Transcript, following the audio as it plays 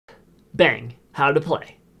Bang! How to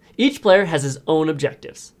play. Each player has his own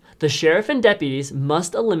objectives. The sheriff and deputies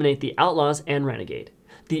must eliminate the outlaws and renegade.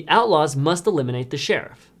 The outlaws must eliminate the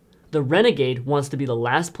sheriff. The renegade wants to be the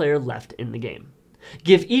last player left in the game.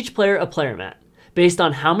 Give each player a player mat. Based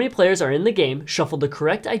on how many players are in the game, shuffle the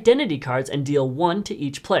correct identity cards and deal 1 to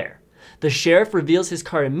each player. The sheriff reveals his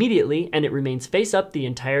card immediately and it remains face up the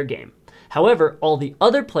entire game. However, all the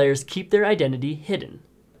other players keep their identity hidden.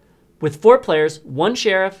 With 4 players, 1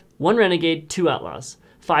 sheriff, 1 renegade, 2 outlaws.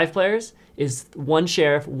 5 players is 1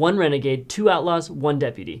 sheriff, 1 renegade, 2 outlaws, 1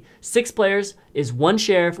 deputy. 6 players is 1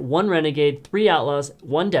 sheriff, 1 renegade, 3 outlaws,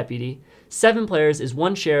 1 deputy. 7 players is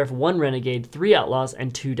 1 sheriff, 1 renegade, 3 outlaws,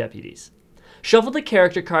 and 2 deputies. Shuffle the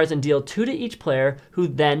character cards and deal 2 to each player, who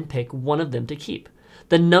then pick one of them to keep.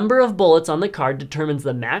 The number of bullets on the card determines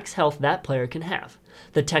the max health that player can have.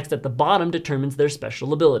 The text at the bottom determines their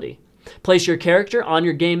special ability. Place your character on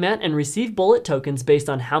your game mat and receive bullet tokens based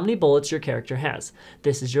on how many bullets your character has.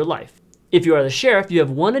 This is your life. If you are the sheriff, you have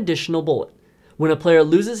 1 additional bullet. When a player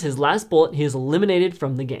loses his last bullet, he is eliminated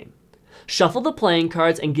from the game. Shuffle the playing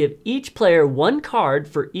cards and give each player 1 card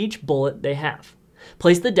for each bullet they have.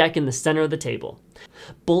 Place the deck in the center of the table.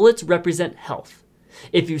 Bullets represent health.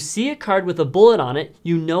 If you see a card with a bullet on it,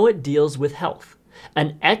 you know it deals with health.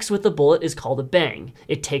 An X with a bullet is called a bang.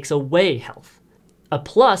 It takes away health. A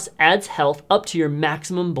plus adds health up to your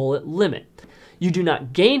maximum bullet limit. You do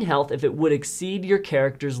not gain health if it would exceed your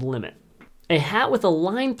character's limit. A hat with a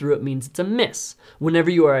line through it means it's a miss. Whenever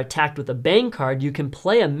you are attacked with a bang card, you can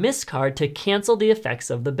play a miss card to cancel the effects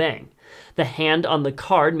of the bang. The hand on the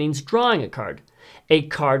card means drawing a card. A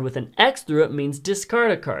card with an X through it means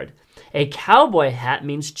discard a card. A cowboy hat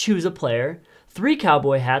means choose a player. 3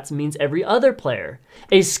 cowboy hats means every other player.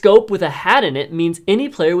 A scope with a hat in it means any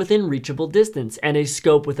player within reachable distance, and a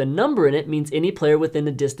scope with a number in it means any player within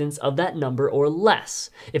a distance of that number or less.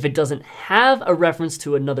 If it doesn't have a reference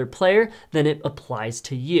to another player, then it applies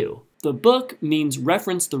to you. The book means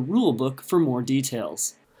reference the rule book for more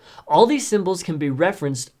details. All these symbols can be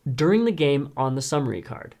referenced during the game on the summary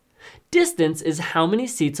card. Distance is how many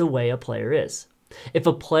seats away a player is. If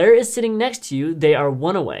a player is sitting next to you, they are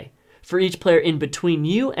 1 away. For each player in between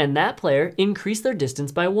you and that player, increase their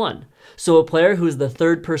distance by 1. So a player who is the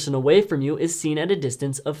 3rd person away from you is seen at a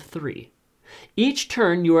distance of 3. Each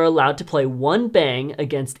turn, you are allowed to play 1 bang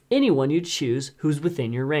against anyone you choose who's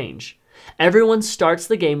within your range. Everyone starts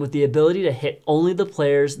the game with the ability to hit only the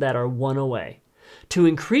players that are 1 away. To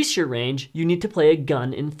increase your range, you need to play a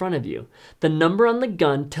gun in front of you. The number on the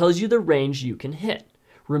gun tells you the range you can hit.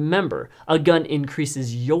 Remember, a gun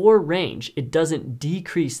increases your range. It doesn't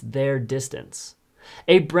decrease their distance.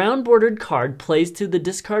 A brown bordered card plays to the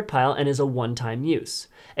discard pile and is a one-time use.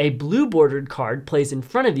 A blue bordered card plays in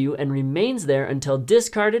front of you and remains there until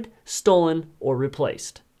discarded, stolen, or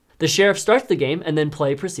replaced. The sheriff starts the game and then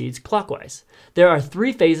play proceeds clockwise. There are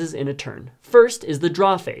 3 phases in a turn. First is the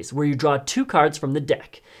draw phase, where you draw 2 cards from the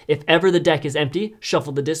deck. If ever the deck is empty,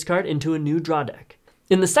 shuffle the discard into a new draw deck.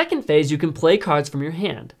 In the second phase, you can play cards from your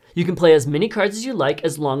hand. You can play as many cards as you like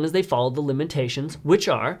as long as they follow the limitations, which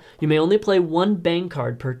are, you may only play 1 bang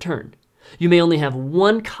card per turn. You may only have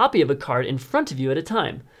 1 copy of a card in front of you at a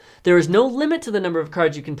time. There is no limit to the number of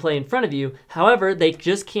cards you can play in front of you, however, they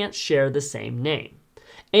just can't share the same name.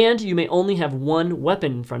 And you may only have 1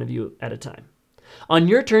 weapon in front of you at a time. On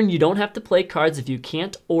your turn, you don't have to play cards if you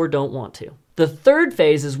can't or don't want to. The third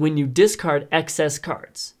phase is when you discard excess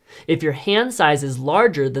cards. If your hand size is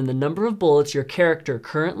larger than the number of bullets your character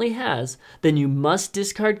currently has, then you must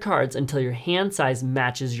discard cards until your hand size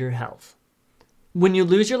matches your health. When you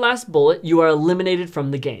lose your last bullet, you are eliminated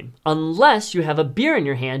from the game, unless you have a beer in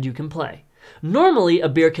your hand you can play. Normally, a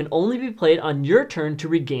beer can only be played on your turn to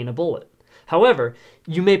regain a bullet. However,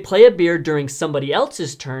 you may play a beer during somebody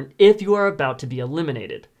else's turn if you are about to be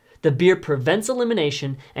eliminated. The beer prevents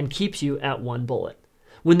elimination and keeps you at 1 bullet.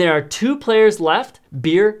 When there are 2 players left,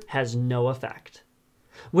 beer has no effect.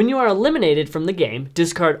 When you are eliminated from the game,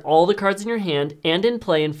 discard all the cards in your hand and in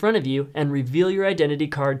play in front of you and reveal your identity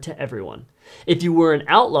card to everyone. If you were an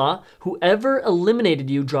outlaw, whoever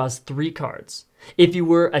eliminated you draws 3 cards. If you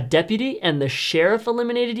were a deputy and the sheriff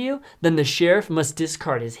eliminated you, then the sheriff must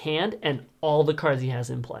discard his hand and all the cards he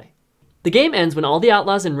has in play. The game ends when all the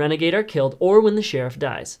outlaws and renegade are killed or when the sheriff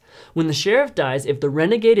dies. When the sheriff dies, if the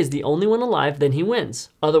renegade is the only one alive, then he wins.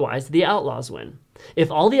 Otherwise, the outlaws win.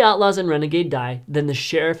 If all the outlaws and renegade die, then the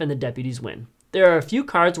sheriff and the deputies win. There are a few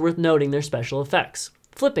cards worth noting their special effects.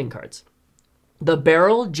 Flipping cards. The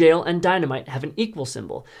barrel, jail, and dynamite have an equal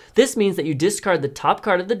symbol. This means that you discard the top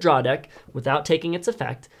card of the draw deck without taking its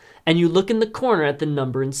effect, and you look in the corner at the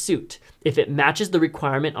number and suit. If it matches the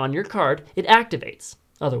requirement on your card, it activates.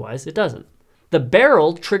 Otherwise, it doesn't. The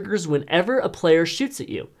barrel triggers whenever a player shoots at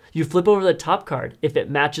you. You flip over the top card. If it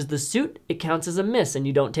matches the suit, it counts as a miss and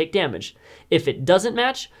you don't take damage. If it doesn't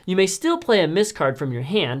match, you may still play a miss card from your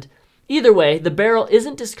hand. Either way, the barrel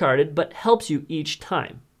isn't discarded but helps you each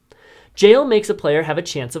time. Jail makes a player have a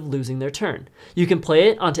chance of losing their turn. You can play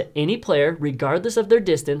it onto any player regardless of their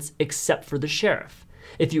distance except for the sheriff.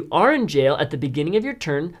 If you are in jail at the beginning of your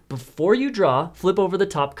turn, before you draw, flip over the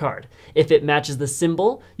top card. If it matches the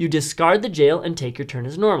symbol, you discard the jail and take your turn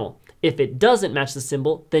as normal. If it doesn't match the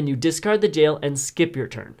symbol, then you discard the jail and skip your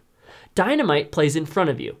turn. Dynamite plays in front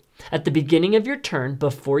of you. At the beginning of your turn,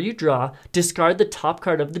 before you draw, discard the top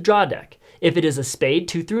card of the draw deck. If it is a spade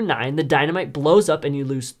 2 through 9, the dynamite blows up and you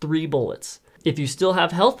lose 3 bullets. If you still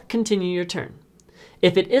have health, continue your turn.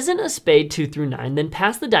 If it isn't a spade 2 through 9, then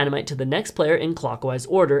pass the dynamite to the next player in clockwise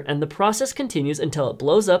order, and the process continues until it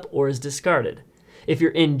blows up or is discarded. If you're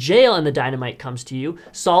in jail and the dynamite comes to you,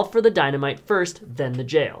 solve for the dynamite first, then the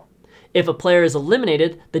jail. If a player is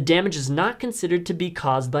eliminated, the damage is not considered to be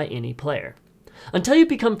caused by any player. Until you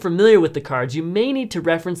become familiar with the cards, you may need to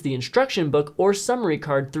reference the instruction book or summary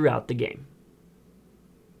card throughout the game.